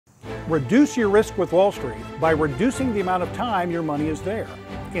Reduce your risk with Wall Street by reducing the amount of time your money is there.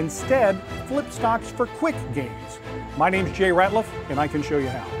 Instead, flip stocks for quick gains. My name's Jay Ratliff, and I can show you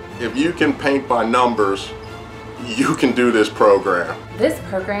how. If you can paint by numbers, you can do this program. This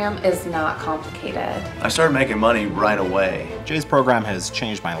program is not complicated. I started making money right away. Jay's program has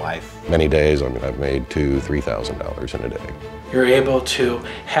changed my life. Many days, I've made $2,000 to $3,000 in a day. You're able to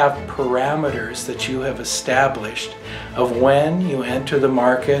have parameters that you have established of when you enter the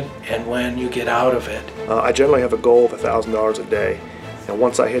market and when you get out of it. I generally have a goal of $1,000 a day, and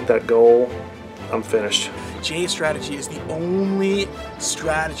once I hit that goal, I'm finished. Jay's strategy is the only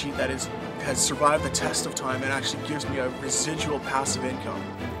strategy that has survived the test of time and actually gives me a residual passive income.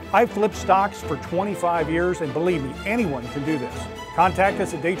 I've flipped stocks for 25 years, and believe me, anyone can do this. Contact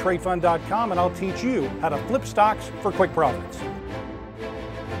us at daytradefund.com and I'll teach you how to flip stocks for quick profits.